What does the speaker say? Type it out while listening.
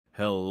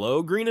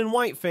Hello, green and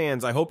white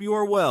fans. I hope you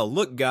are well.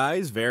 Look,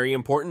 guys, very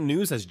important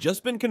news has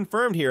just been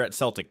confirmed here at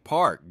Celtic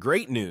Park.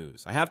 Great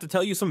news. I have to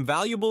tell you some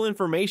valuable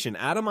information.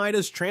 Adam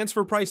Ida's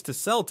transfer price to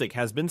Celtic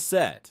has been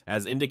set,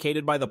 as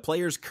indicated by the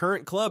player's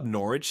current club,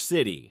 Norwich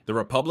City. The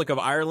Republic of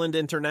Ireland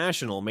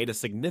international made a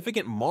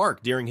significant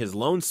mark during his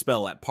loan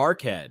spell at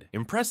Parkhead,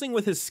 impressing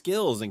with his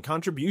skills and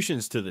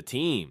contributions to the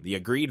team. The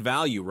agreed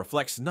value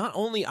reflects not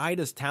only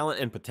Ida's talent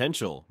and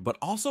potential, but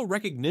also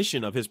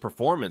recognition of his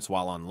performance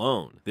while on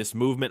loan. This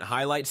movement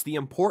highlights the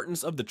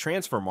importance of the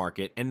transfer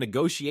market and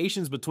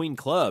negotiations between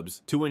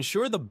clubs to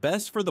ensure the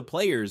best for the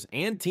players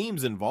and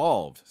teams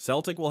involved.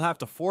 Celtic will have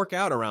to fork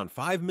out around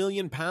 £5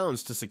 million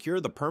to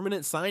secure the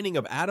permanent signing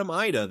of Adam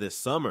Ida this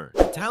summer.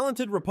 The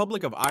talented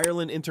Republic of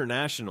Ireland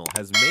international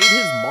has made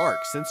his mark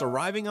since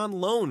arriving on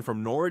loan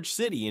from Norwich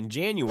City in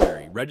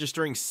January,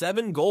 registering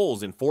 7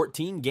 goals in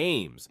 14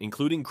 games,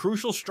 including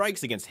crucial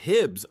strikes against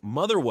Hibs,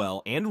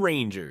 Motherwell, and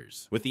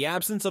Rangers. With the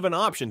absence of an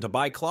option to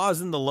buy clause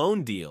in the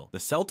loan deal, the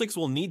Celtics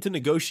will need to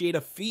negotiate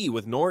a fee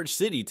with Norwich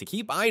City to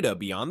keep Ida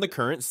beyond the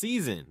current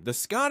season. The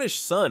Scottish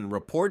Sun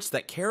reports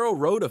that Carrow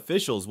Road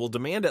officials will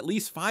demand at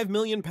least £5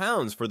 million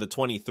for the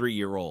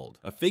 23-year-old,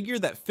 a figure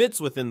that fits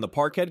within the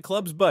Parkhead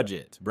club's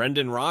budget.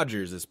 Brendan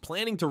Rodgers is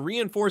planning to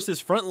reinforce his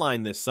front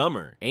line this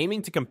summer,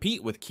 aiming to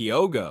compete with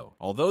Kyogo.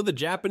 Although the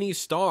Japanese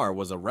star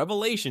was a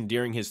revelation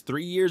during his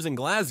 3 years in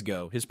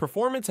Glasgow, his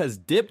performance has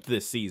dipped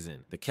this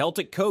season. The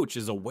Celtic coach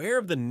is aware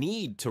of the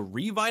need to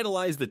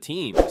revitalize the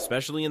team,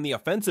 especially in the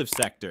offensive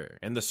sector,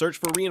 and the search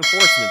for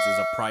reinforcements is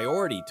a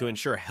priority to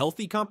ensure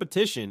healthy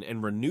competition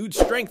and renewed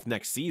strength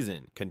next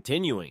season.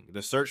 Continuing,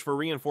 the search for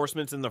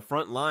reinforcements in the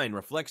front line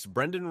reflects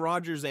Brendan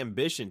Rodgers'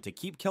 ambition to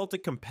keep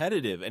Celtic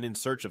competitive and in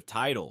search of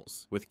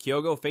titles. With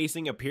Kyogo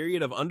facing a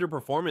period of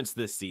underperformance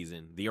this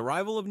season, the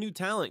arrival of new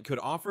talent could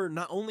offer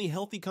not only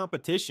healthy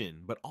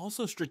competition, but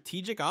also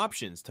strategic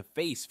options to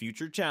face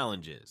future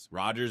challenges.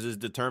 Rodgers is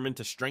determined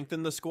to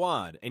strengthen the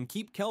squad and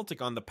keep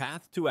Celtic on the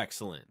path to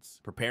excellence,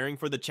 preparing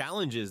for the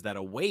challenges that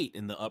await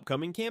in the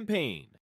upcoming campaign.